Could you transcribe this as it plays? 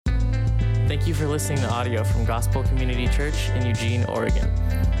Thank you for listening to audio from Gospel Community Church in Eugene, Oregon.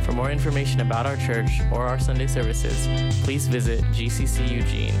 For more information about our church or our Sunday services, please visit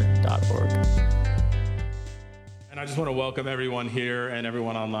gcceugene.org. And I just want to welcome everyone here and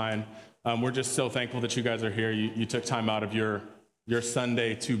everyone online. We're just so thankful that you guys are here. You took time out of your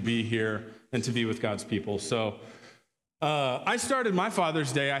Sunday to be here and to be with God's people. So I started my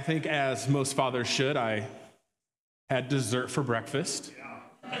Father's Day, I think, as most fathers should. I had dessert for breakfast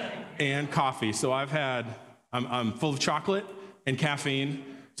and coffee. So I'm full of chocolate and caffeine,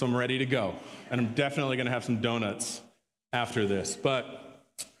 so I'm ready to go. And I'm definitely going to have some donuts after this. But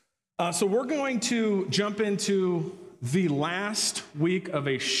so we're going to jump into the last week of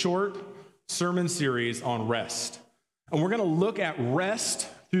a short sermon series on rest. And we're going to look at rest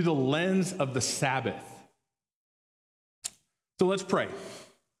through the lens of the Sabbath. So let's pray.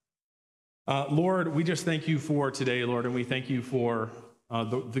 Lord, we just thank you for today, Lord, and we thank you for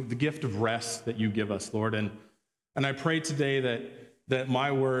the gift of rest that you give us, Lord. And I pray today that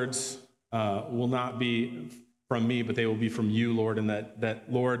my words will not be from me, but they will be from you, Lord, and that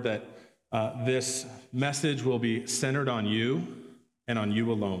Lord, that this message will be centered on you and on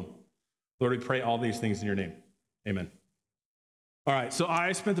you alone. Lord, we pray all these things in your name. Amen. All right, so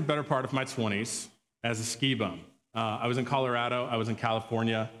I spent the better part of my 20s as a ski bum. I was in Colorado. I was in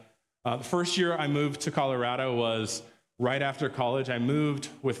California. The first year I moved to Colorado was right after college. I moved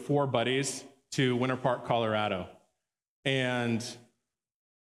with 4 buddies to Winter Park, Colorado. And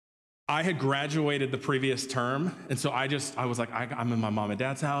I had graduated the previous term. And so I was like, I'm in my mom and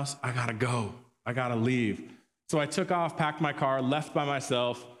dad's house. I gotta go. I gotta leave. So I took off, packed my car, left by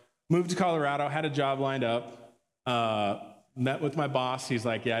myself, moved to Colorado, had a job lined up, met with my boss. He's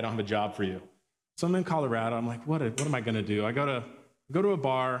like, yeah, I don't have a job for you. So I'm in Colorado. I'm like, what am I gonna do? I go to a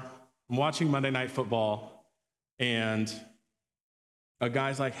bar. I'm watching Monday Night Football. And a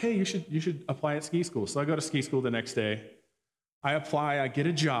guy's like, hey, you should apply at ski school. So I go to ski school the next day. I apply, I get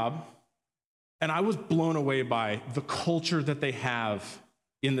a job, and I was blown away by the culture that they have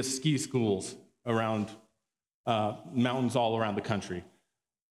in the ski schools around mountains all around the country.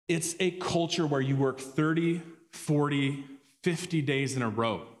 It's a culture where you work 30, 40, 50 days in a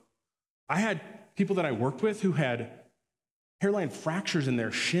row. I had people that I worked with who had hairline fractures in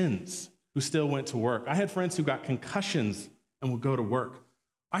their shins who still went to work. I had friends who got concussions and would go to work.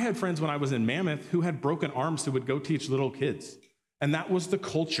 I had friends when I was in Mammoth who had broken arms who would go teach little kids. And that was the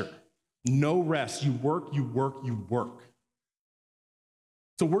culture. No rest. You work, you work, you work.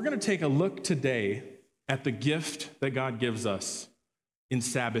 So we're going to take a look today at the gift that God gives us in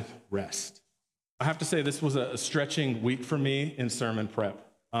Sabbath rest. I have to say this was a stretching week for me in sermon prep.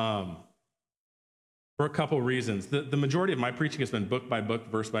 For a couple reasons. The majority of my preaching has been book by book,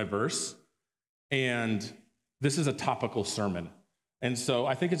 verse by verse. And this is a topical sermon. And so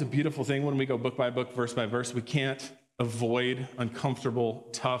I think it's a beautiful thing when we go book by book, verse by verse. We can't avoid uncomfortable,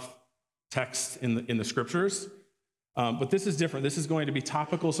 tough texts in the scriptures. But this is different. This is going to be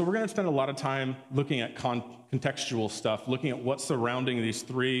topical. So we're going to spend a lot of time looking at contextual stuff, looking at what's surrounding these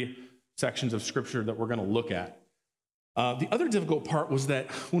 3 sections of scripture that we're going to look at. The other difficult part was that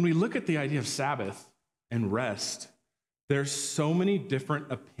when we look at the idea of Sabbath and rest, there's so many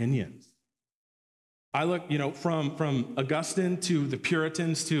different opinions. I look, from Augustine to the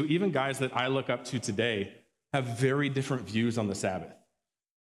Puritans to even guys that I look up to today have very different views on the Sabbath.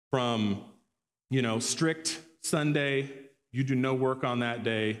 From, strict Sunday, you do no work on that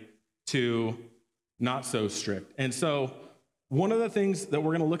day, to not so strict. And so one of the things that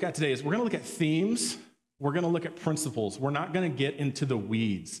we're going to look at today is we're going to look at themes. We're going to look at principles. We're not going to get into the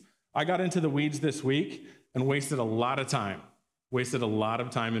weeds. I got into the weeds this week and wasted a lot of time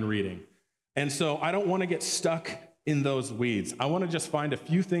in reading. And so I don't want to get stuck in those weeds. I want to just find a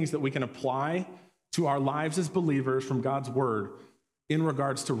few things that we can apply to our lives as believers from God's word in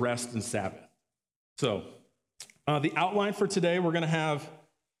regards to rest and Sabbath. So the outline for today, we're going to have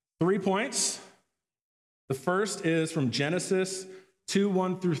 3 points. The first is from Genesis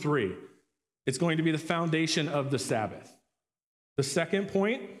 2:1-3. It's going to be the foundation of the Sabbath. The second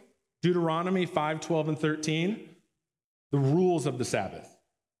point, Deuteronomy 5:12-13, the rules of the Sabbath.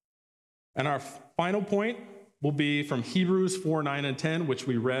 And our final point will be from Hebrews 4:9-10, which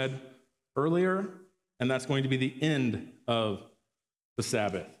we read earlier, and that's going to be the end of the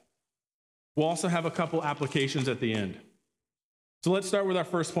Sabbath. We'll also have a couple applications at the end. So let's start with our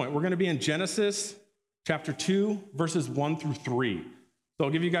first point. We're going to be in Genesis chapter 2, verses 1-3. So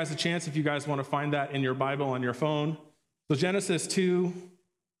I'll give you guys a chance if you guys want to find that in your Bible on your phone. So Genesis 2,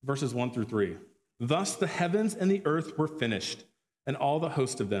 verses 1-3. Thus the heavens and the earth were finished, and all the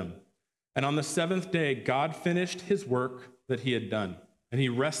host of them. And on the 7th day, God finished his work that he had done. and he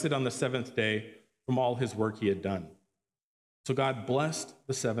rested on the seventh day from all his work he had done. So God blessed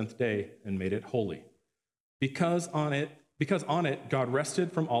the seventh day and made it holy, because on it God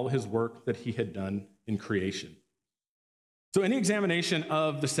rested from all his work that he had done in creation. So any examination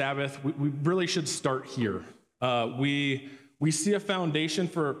of the Sabbath, we really should start here. We see a foundation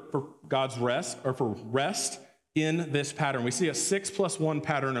for God's rest, or for rest, in this pattern. We see a 6+1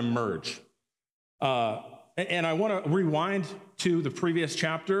 pattern emerge. And I want to rewind to the previous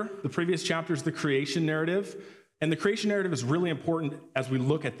chapter. The previous chapter is the creation narrative. And the creation narrative is really important as we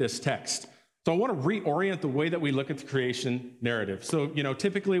look at this text. So I want to reorient the way that we look at the creation narrative. So,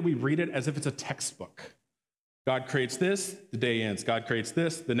 typically we read it as if it's a textbook. God creates this, the day ends. God creates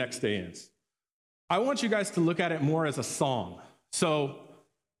this, the next day ends. I want you guys to look at it more as a song. So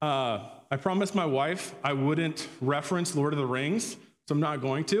I promised my wife I wouldn't reference Lord of the Rings, so I'm not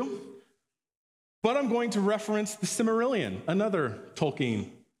going to. But I'm going to reference the Silmarillion, another Tolkien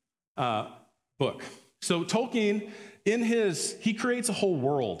book. So Tolkien, he creates a whole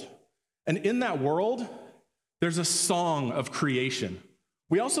world. And in that world, there's a song of creation.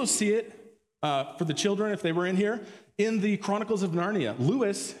 We also see it, for the children, if they were in here, in the Chronicles of Narnia.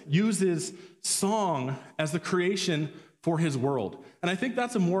 Lewis uses song as the creation for his world. And I think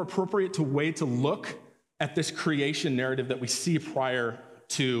that's a more appropriate way to look at this creation narrative that we see prior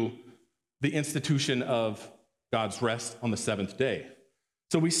to the institution of God's rest on the seventh day.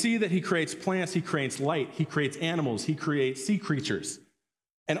 So we see that he creates plants, he creates light, he creates animals, he creates sea creatures.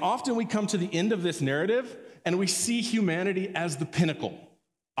 And often we come to the end of this narrative and we see humanity as the pinnacle.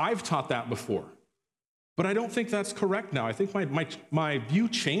 I've taught that before, but I don't think that's correct now. I think my view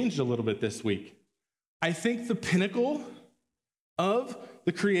changed a little bit this week. I think the pinnacle of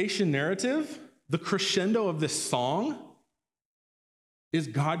the creation narrative, the crescendo of this song, is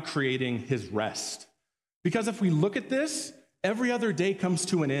God creating his rest. Because if we look at this, every other day comes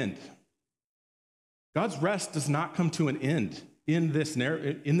to an end. God's rest does not come to an end in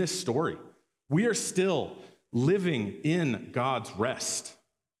this story. We are still living in God's rest.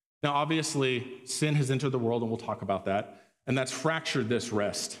 Now, obviously, sin has entered the world, and we'll talk about that, and that's fractured this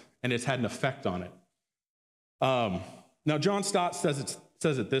rest, and it's had an effect on it. Now, John Stott says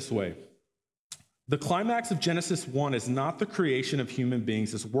it this way. The climax of Genesis 1 is not the creation of human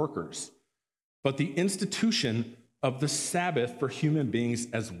beings as workers, but the institution of the Sabbath for human beings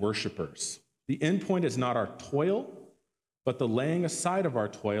as worshipers. The end point is not our toil, but the laying aside of our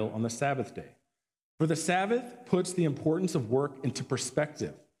toil on the Sabbath day. For the Sabbath puts the importance of work into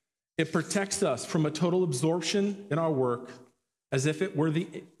perspective. It protects us from a total absorption in our work as if it were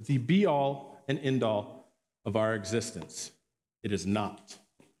the be-all and end-all of our existence. It is not.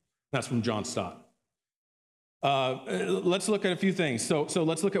 That's from John Stott. Let's look at a few things. So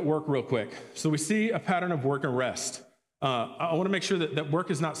let's look at work real quick. So we see a pattern of work and rest. I want to make sure that work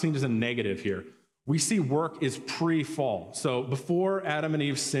is not seen as a negative here. We see work is pre-fall. So before Adam and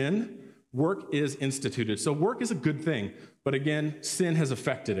Eve sin, work is instituted. So work is a good thing, but again, sin has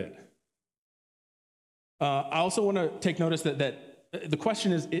affected it. I also want to take notice that the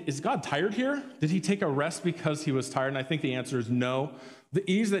question is God tired here? Did he take a rest because he was tired? And I think the answer is no. The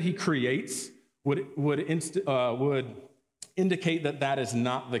ease that he creates would indicate that is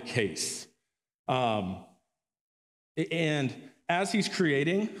not the case. And as he's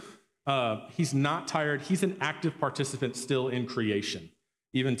creating, he's not tired. He's an active participant still in creation,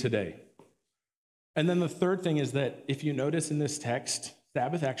 even today. And then the third thing is that if you notice in this text,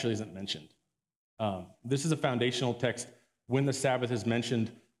 Sabbath actually isn't mentioned. This is a foundational text when the Sabbath is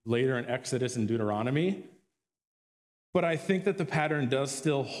mentioned later in Exodus and Deuteronomy. But I think that the pattern does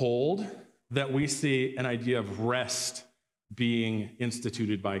still hold, that we see an idea of rest being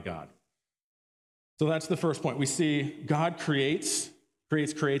instituted by God. So that's the first point. We see God creates,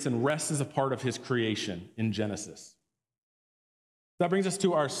 and rest is a part of his creation in Genesis. That brings us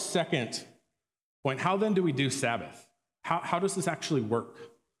to our second point. How then do we do Sabbath? How does this actually work?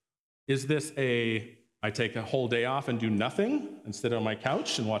 Is this I take a whole day off and do nothing and sit on my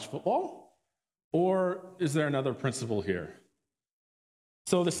couch and watch football? Or is there another principle here?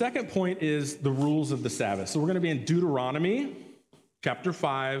 So the second point is the rules of the Sabbath. So we're going to be in Deuteronomy chapter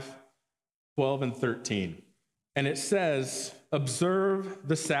 5, 12 and 13. And it says, observe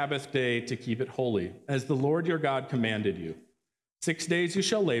the Sabbath day to keep it holy, as the Lord your God commanded you. 6 days you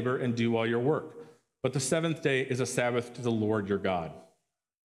shall labor and do all your work, but the seventh day is a Sabbath to the Lord your God.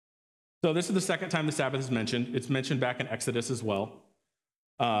 So this is the second time the Sabbath is mentioned. It's mentioned back in Exodus as well.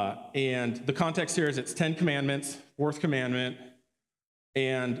 And the context here is it's 10 commandments, fourth commandment.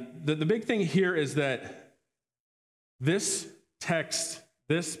 And the big thing here is that this text,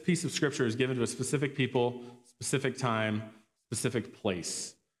 this piece of scripture is given to a specific people, specific time, specific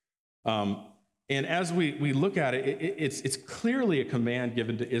place. And as we look at it, it's clearly a command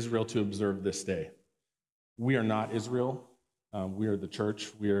given to Israel to observe this day. We are not Israel. We are the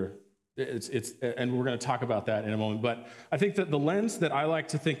church. And we're going to talk about that in a moment. But I think that the lens that I like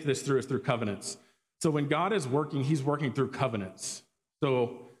to think this through is through covenants. So when God is working, he's working through covenants.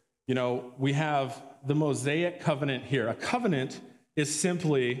 So, we have the Mosaic covenant here. A covenant is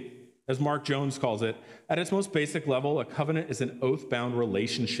simply, as Mark Jones calls it, at its most basic level, a covenant is an oath-bound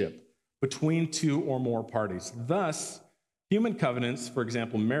relationship between two or more parties. Thus, human covenants, for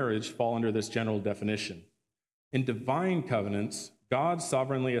example, marriage, fall under this general definition. In divine covenants, God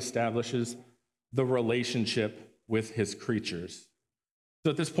sovereignly establishes the relationship with his creatures.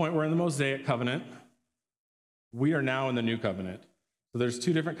 So at this point, we're in the Mosaic covenant. We are now in the new covenant. So there's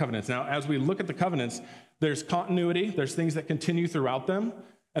two different covenants. Now, as we look at the covenants, there's continuity, there's things that continue throughout them,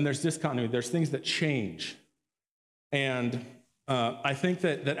 and there's discontinuity, there's things that change. And I think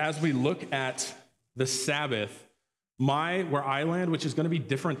that as we look at the Sabbath, where I land, which is going to be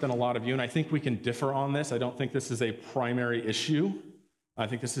different than a lot of you, and I think we can differ on this, I don't think this is a primary issue, I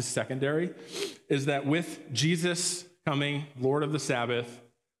think this is secondary, is that with Jesus coming, Lord of the Sabbath,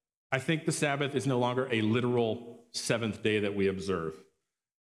 I think the Sabbath is no longer a literal seventh day that we observe.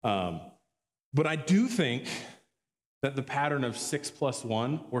 But I do think that the pattern of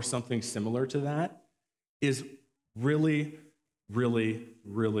 6+1 or something similar to that is really, really,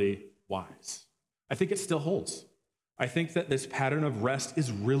 really wise. I think it still holds. I think that this pattern of rest is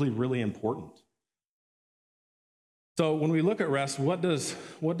really, really important. So when we look at rest, what does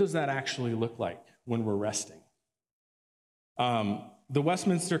that actually look like when we're resting? The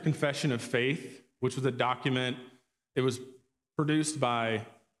Westminster Confession of Faith, which was a document, it was produced by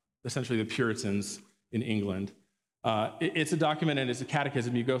essentially the Puritans in England. It's a document and it's a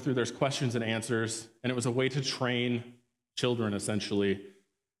catechism. You go through, there's questions and answers, and it was a way to train children, essentially.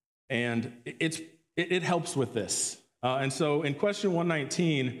 And it helps with this. And so in question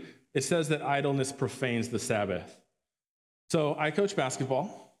 119, it says that idleness profanes the Sabbath. So I coach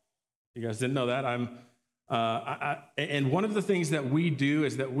basketball. You guys didn't know that. And one of the things that we do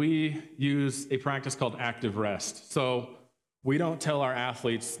is that we use a practice called active rest. So we don't tell our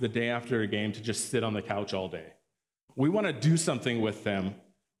athletes the day after a game to just sit on the couch all day. We want to do something with them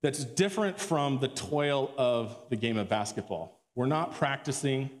that's different from the toil of the game of basketball. We're not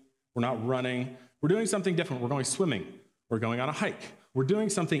practicing, we're not running, we're doing something different. We're going swimming, we're going on a hike. We're doing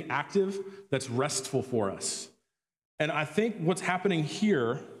something active that's restful for us. And I think what's happening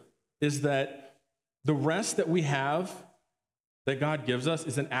here is that the rest that we have, that God gives us,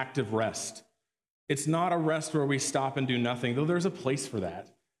 is an active rest. It's not a rest where we stop and do nothing, though there's a place for that.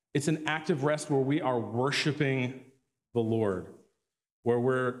 It's an active rest where we are worshiping the Lord, where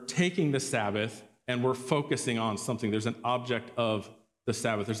we're taking the Sabbath and we're focusing on something. There's an object of the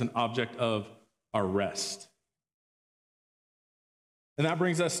Sabbath. There's an object of our rest. And that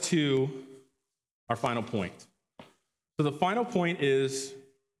brings us to our final point. So the final point is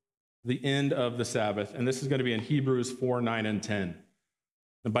the end of the Sabbath, and this is going to be in Hebrews 4, 9, and 10.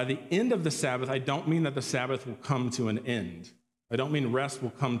 And by the end of the Sabbath, I don't mean that the Sabbath will come to an end. I don't mean rest will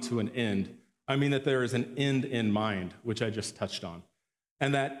come to an end. I mean that there is an end in mind, which I just touched on.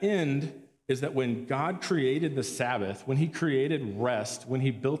 And that end is that when God created the Sabbath, when he created rest, when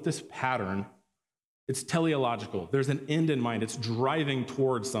he built this pattern, it's teleological. There's an end in mind. It's driving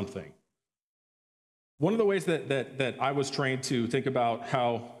towards something. One of the ways that I was trained to think about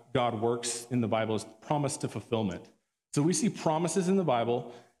how God works in the Bible is promise to fulfillment. So we see promises in the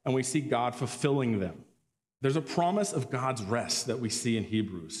Bible, and we see God fulfilling them. There's a promise of God's rest that we see in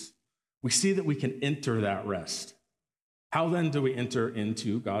Hebrews. We see that we can enter that rest. How then do we enter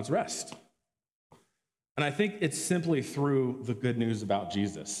into God's rest? And I think it's simply through the good news about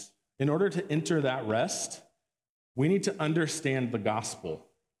Jesus. In order to enter that rest, we need to understand the gospel.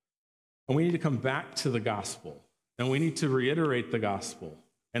 And we need to come back to the gospel. And we need to reiterate the gospel.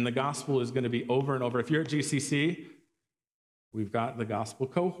 And the gospel is going to be over and over. If you're at GCC, we've got the gospel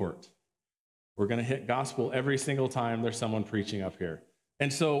cohort. We're going to hit gospel every single time there's someone preaching up here.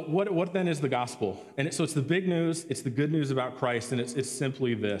 And so what then is the gospel? And so it's the big news, it's the good news about Christ, and it's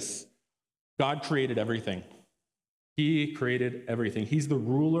simply this. God created everything. He created everything. He's the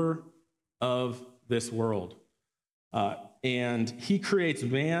ruler of this world. And he creates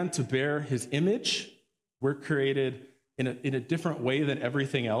man to bear his image. We're created in a different way than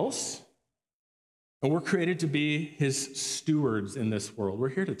everything else. And we're created to be his stewards in this world. We're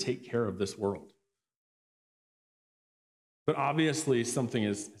here to take care of this world. But obviously, something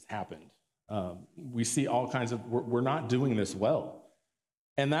has happened. We see all kinds of, we're not doing this well.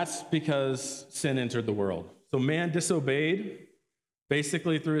 And that's because sin entered the world. So man disobeyed.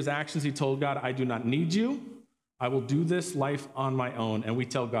 Basically, through his actions, he told God, I do not need you. I will do this life on my own. And we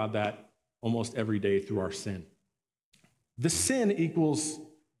tell God that almost every day through our sin. The sin equals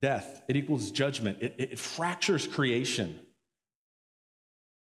death. It equals judgment. It fractures creation.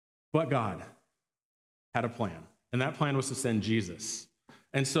 But God had a plan, and that plan was to send Jesus.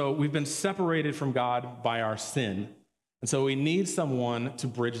 And so we've been separated from God by our sin, and so we need someone to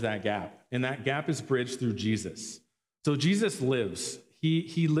bridge that gap, and that gap is bridged through Jesus. So Jesus lives.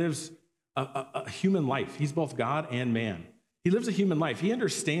 He lives a human life. He's both God and man. He lives a human life. He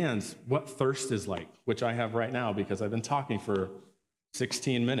understands what thirst is like, which I have right now because I've been talking for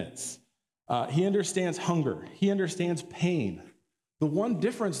 16 minutes. He understands hunger. He understands pain. The one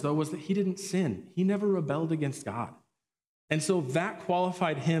difference, though, was that he didn't sin. He never rebelled against God. And so that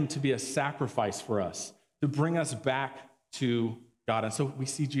qualified him to be a sacrifice for us, to bring us back to God. And so we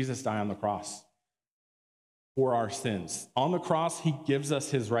see Jesus die on the cross for our sins. On the cross, he gives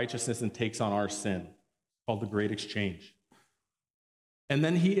us his righteousness and takes on our sin, called the Great Exchange. And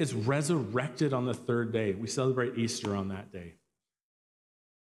then he is resurrected on the third day. We celebrate Easter on that day.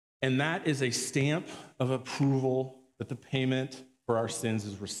 And that is a stamp of approval that the payment for our sins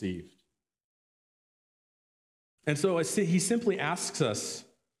is received. And so he simply asks us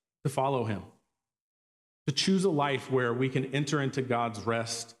to follow him, to choose a life where we can enter into God's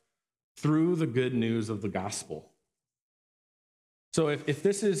rest through the good news of the gospel. So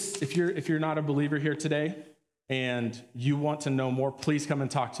if you're not a believer here today and you want to know more, please come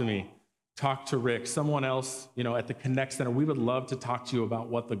and talk to me. Talk to Rick, someone else, at the Connect Center. We would love to talk to you about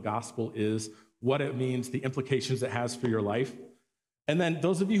what the gospel is, what it means, the implications it has for your life. And then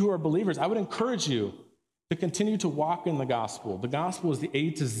those of you who are believers, I would encourage you to continue to walk in the gospel. The gospel is the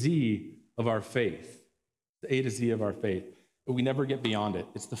A to Z of our faith. The A to Z of our faith. But we never get beyond it.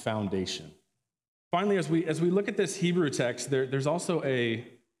 It's the foundation. Finally, as we look at this Hebrew text, there's also a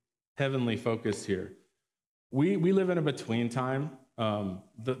heavenly focus here. We live in a between time.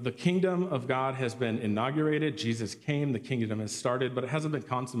 The kingdom of God has been inaugurated. Jesus came. The kingdom has started, but it hasn't been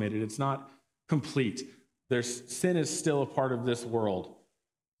consummated. It's not complete. Sin is still a part of this world.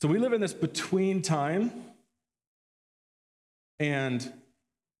 So we live in this between time, and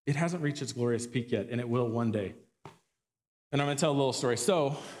it hasn't reached its glorious peak yet, and it will one day. And I'm going to tell a little story.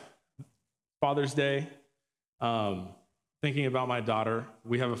 So, Father's Day, thinking about my daughter.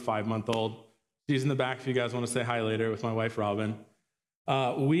 We have a 5-month-old. She's in the back if you guys want to say hi later with my wife, Robin.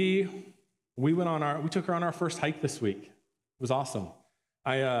 We took her on our first hike this week. It was awesome.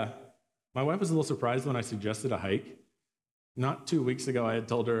 My wife was a little surprised when I suggested a hike. Not 2 weeks ago, I had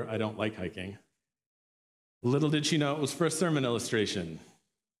told her I don't like hiking. Little did she know it was for a sermon illustration.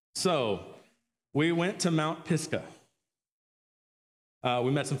 So we went to Mount Pisgah.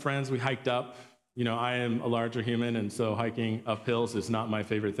 We met some friends. We hiked up. I am a larger human, and so hiking up hills is not my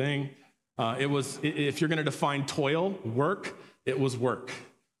favorite thing. If you're going to define toil, work, it was work.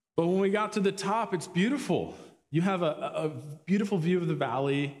 But when we got to the top, it's beautiful. You have a beautiful view of the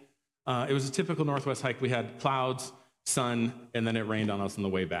valley. It was a typical Northwest hike. We had clouds, sun, and then it rained on us on the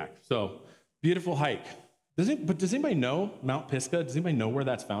way back. So, beautiful hike. But does anybody know Mount Pisgah? Does anybody know where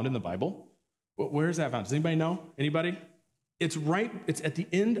that's found in the Bible? Where is that found? Does anybody know? Anybody? It's at the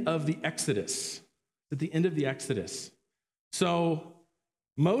end of the Exodus. At the end of the Exodus. So,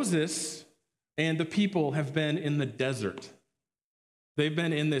 Moses and the people have been in the desert. They've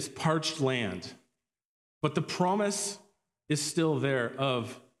been in this parched land. But the promise is still there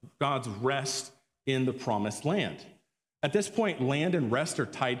of God's rest in the promised land. At this point, land and rest are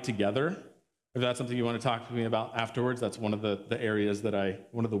tied together. If that's something you want to talk to me about afterwards, that's one of the areas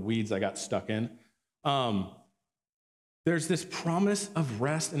one of the weeds I got stuck in. There's this promise of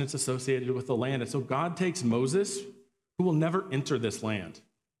rest, and it's associated with the land. And so God takes Moses, who will never enter this land.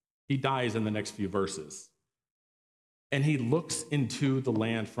 He dies in the next few verses. And he looks into the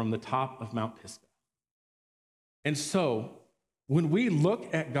land from the top of Mount Pisgah. And so, when we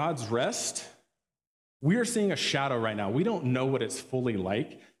look at God's rest, we are seeing a shadow right now. We don't know what it's fully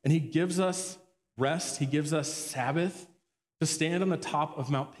like. And he gives us rest. He gives us Sabbath to stand on the top of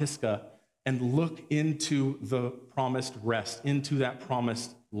Mount Pisgah and look into the promised rest, into that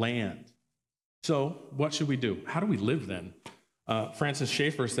promised land. So what should we do? How do we live then? Francis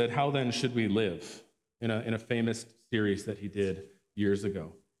Schaeffer said, "How then should we live?" in a famous series that he did years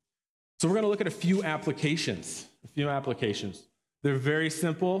ago. So we're going to look at a few applications. They're very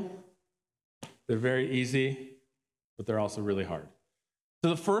simple, they're very easy, but they're also really hard.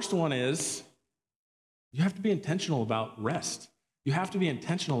 So the first one is you have to be intentional about rest. You have to be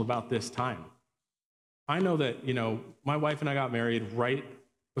intentional about this time. I know that, my wife and I got married right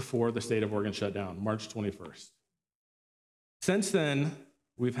before the state of Oregon shut down, March 21st. Since then,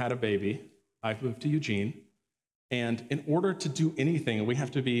 we've had a baby. I've moved to Eugene. And in order to do anything, we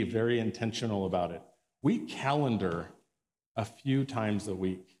have to be very intentional about it. We calendar a few times a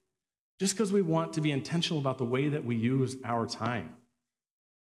week just because we want to be intentional about the way that we use our time.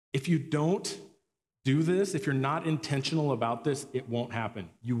 If you don't do this, if you're not intentional about this, it won't happen.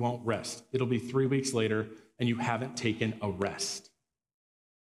 You won't rest. It'll be 3 weeks later, and you haven't taken a rest.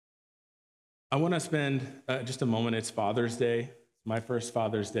 I want to spend just a moment. It's Father's Day, my first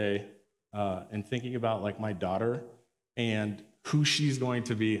Father's Day, and thinking about like my daughter and who she's going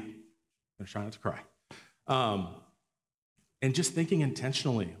to be. I'm trying not to cry. And just thinking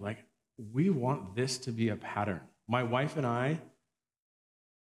intentionally, like we want this to be a pattern. My wife and I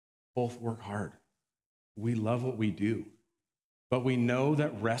both work hard. We love what we do. But we know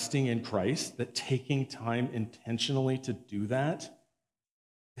that resting in Christ, that taking time intentionally to do that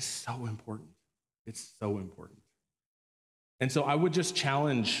is so important. It's so important. And so I would just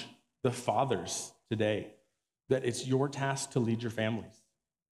challenge the fathers today that it's your task to lead your families.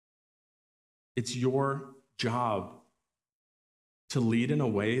 It's your job to lead in a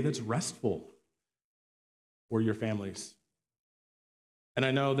way that's restful for your families. And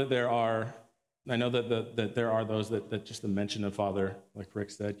I know that there are those that just the mention of father, like Rick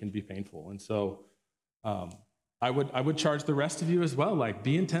said, can be painful. And so I would charge the rest of you as well, like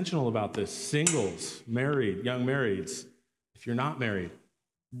be intentional about this. Singles, married, young marrieds, if you're not married,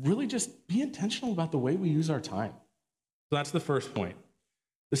 really just be intentional about the way we use our time. So that's the first point.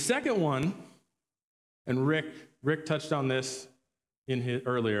 The second one, and Rick touched on this in his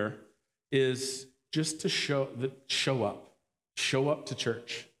earlier, is just to show up to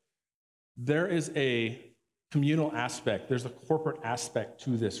church. There is a communal aspect, there's a corporate aspect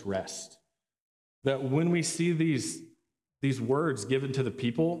to this rest. That when we see these words given to the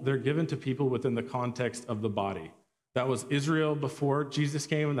people, they're given to people within the context of the body. That was Israel before Jesus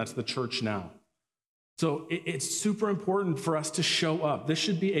came, and that's the church now. So it's super important for us to show up. This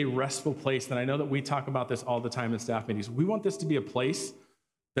should be a restful place, and I know that we talk about this all the time in staff meetings. We want this to be a place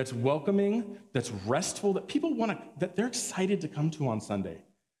that's welcoming, that's restful, that people that they're excited to come to on Sunday.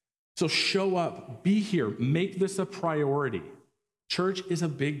 So show up, be here, make this a priority. Church is a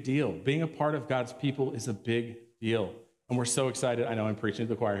big deal. Being a part of God's people is a big deal. And we're so excited. I know I'm preaching to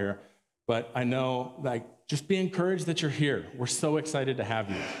the choir here, but I know, like, just be encouraged that you're here. We're so excited to have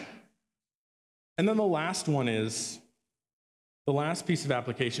you. And then the last piece of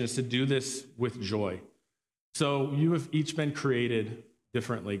application is to do this with joy. So you have each been created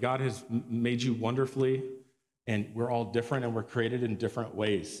differently. God has made you wonderfully, and we're all different, and we're created in different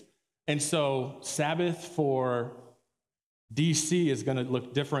ways. And so Sabbath for DC is going to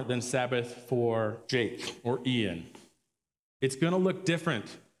look different than Sabbath for Jake or Ian. It's going to look different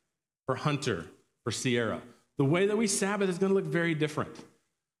for Hunter, for Sierra. The way that we Sabbath is going to look very different.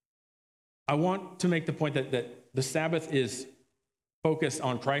 I want to make the point that the Sabbath is focused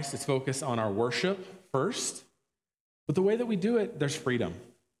on Christ. It's focused on our worship first. But the way that we do it, there's freedom.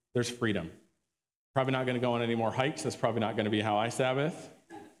 There's freedom. Probably not going to go on any more hikes. That's probably not going to be how I Sabbath.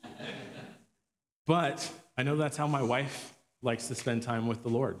 But I know that's how my wife likes to spend time with the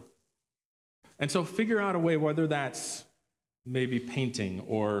Lord. And so figure out a way, whether that's maybe painting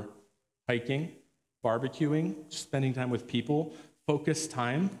or hiking, barbecuing, spending time with people, focus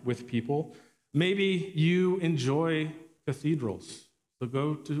time with people. Maybe you enjoy cathedrals, so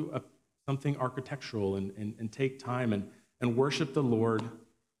go to something architectural and take time and worship the Lord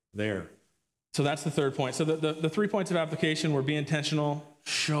there. So that's the third point. So the 3 points of application were: be intentional,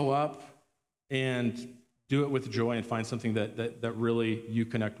 show up, and do it with joy, and find something that really you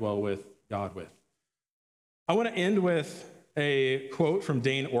connect well with God with. I want to end with a quote from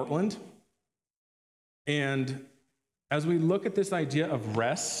Dane Ortland. And as we look at this idea of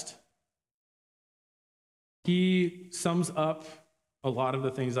rest, he sums up a lot of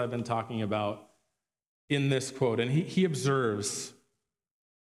the things I've been talking about in this quote. And he observes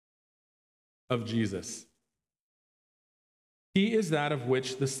of Jesus: "He is that of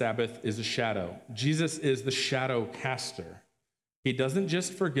which the Sabbath is a shadow. Jesus is the shadow caster. He doesn't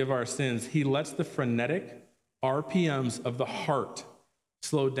just forgive our sins, he lets the frenetic RPMs of the heart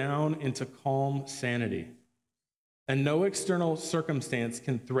slow down into calm sanity. And no external circumstance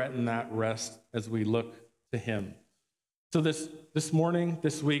can threaten that rest as we look to him." So this morning,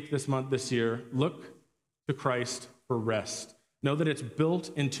 this week, this month, this year, look to Christ for rest. Know that it's built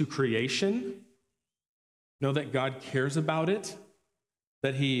into creation. Know that God cares about it,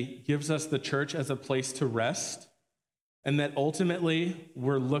 that he gives us the church as a place to rest, and that ultimately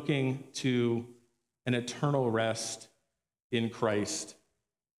we're looking to an eternal rest in Christ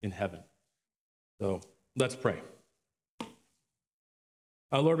in heaven. So let's pray.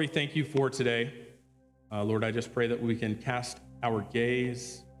 Lord, we thank you for today. Lord, I just pray that we can cast our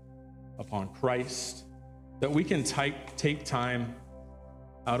gaze upon Christ, that we can take time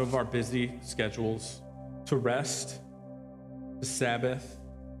out of our busy schedules to rest, to Sabbath,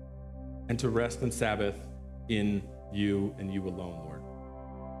 and to rest and Sabbath in you and you alone, Lord.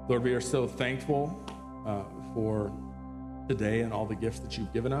 Lord, we are so thankful for today and all the gifts that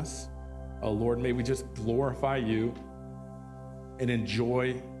you've given us. Lord, may we just glorify you and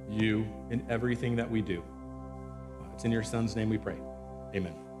enjoy you in everything that we do. It's in your Son's name we pray.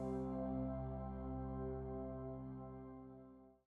 Amen.